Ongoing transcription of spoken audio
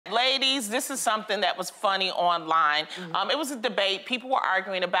Ladies, this is something that was funny online. It was a debate. People were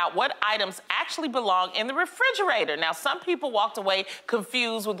arguing about what items actually belong in the refrigerator. Now, some people walked away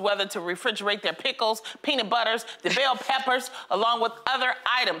confused with whether to refrigerate their pickles, peanut butters, the bell peppers, along with other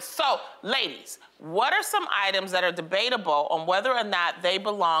items. So, ladies, what are some items that are debatable on whether or not they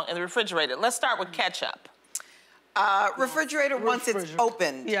belong in the refrigerator? Let's start with ketchup. Refrigerator once it's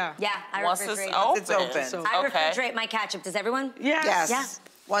opened. Yeah, I Once refrigerate. it's open. So, okay. I refrigerate my ketchup. Does everyone? Yes. Yeah.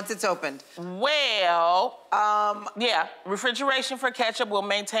 Once it's opened. Well, yeah, refrigeration for ketchup will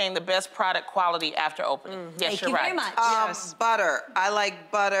maintain the best product quality after opening. Yes, Thank you're you right. very much. Yes. Butter. I like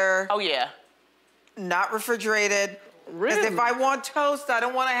butter. Oh, yeah. Not refrigerated. Really? Because if I want toast, I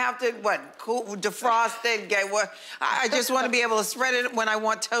don't want to have to, defrost it, get what? I just want to be able to spread it when I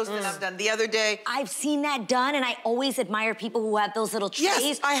want toast, and I'm done. The other day... I've seen that done, and I always admire people who have those little trays.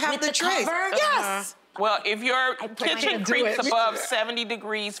 Yes, I have with the trays. cover. Yes. Well, if your kitchen creeps it. above 70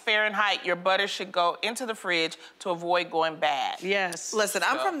 degrees Fahrenheit, your butter should go into the fridge to avoid going bad. Yes. Listen,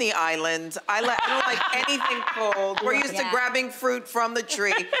 I'm from the islands. I don't like anything cold. We're used to grabbing fruit from the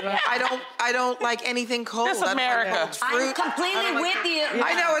tree. I don't like anything cold. This is America. I'm completely with you.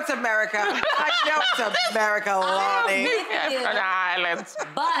 I know it's America. I know it's America, Lonnie. For the islands.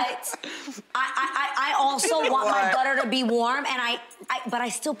 But I also want my butter to be warm, and but I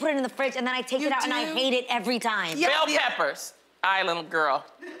still put it in the fridge, and then I take it out, and I hate it every time. Yeah. Bell peppers, island girl.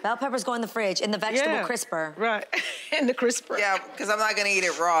 Bell peppers go in the fridge, in the vegetable crisper. Right, in the crisper. Yeah, because I'm not going to eat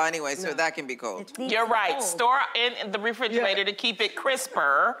it raw anyway, so that can be cold. You're right. Store in the refrigerator to keep it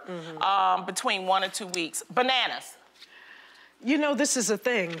crisper between 1 or 2 weeks. Bananas. You know, this is a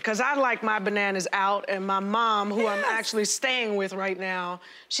thing, because I like my bananas out, and my mom, who I'm actually staying with right now,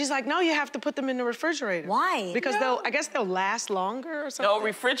 she's like, no, you have to put them in the refrigerator. Why? Because I guess they'll last longer or something. No,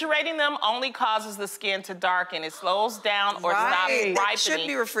 refrigerating them only causes the skin to darken. It slows down or stops ripening. That should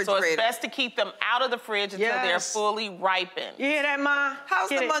be refrigerated. So it's best to keep them out of the fridge until they're fully ripened. You hear that, Ma? How's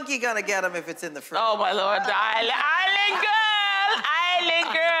the monkey going to get them if it's in the fridge? Oh, my Lord. Island girl!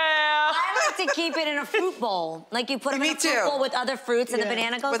 Island girl! I like to keep it in a fruit bowl. Like you put them in a fruit bowl with other fruits, and the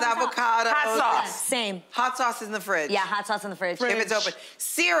banana goes with on top. avocado. Hot sauce. Same. Hot sauce is in the fridge. Yeah, hot sauce in the fridge. If it's open.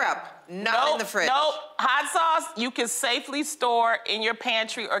 Syrup, not in the fridge. Nope. Hot sauce you can safely store in your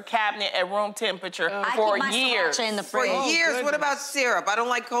pantry or cabinet at room temperature for years. In the fridge. For years. What about syrup? I don't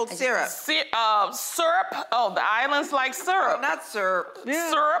like cold syrup. Syrup. Oh, the islands like syrup. Oh, not syrup.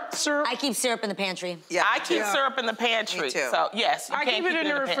 Yeah. Syrup. I keep syrup in the pantry. Yeah, I keep syrup in the pantry. Me too. So yes, you I can't keep it in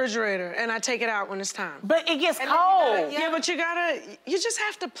the pantry. refrigerator, and I take it out when it's time. But it gets cold. Yeah, but you just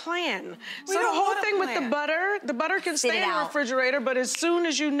have to plan. So the don't whole wanna thing with the butter can stay in the refrigerator, but as soon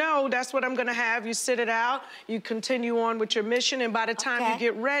as you know that's what I'm gonna have, you sit it out, you continue on with your mission, and by the time you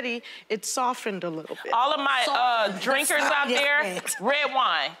get ready, it's softened a little bit. All of my drinkers out there, red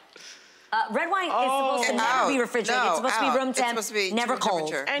wine. Red wine is supposed to never be refrigerated. It's supposed to be room temp, never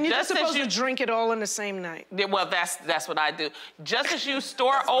cold. And you're just supposed to drink it all in the same night. Well, that's what I do. Just as you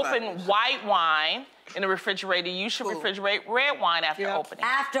store open white wine in the refrigerator, you should refrigerate red wine after opening.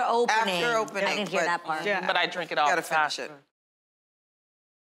 After opening. After opening. I didn't hear that part. Yeah. But I drink it all the time. Gotta finish it.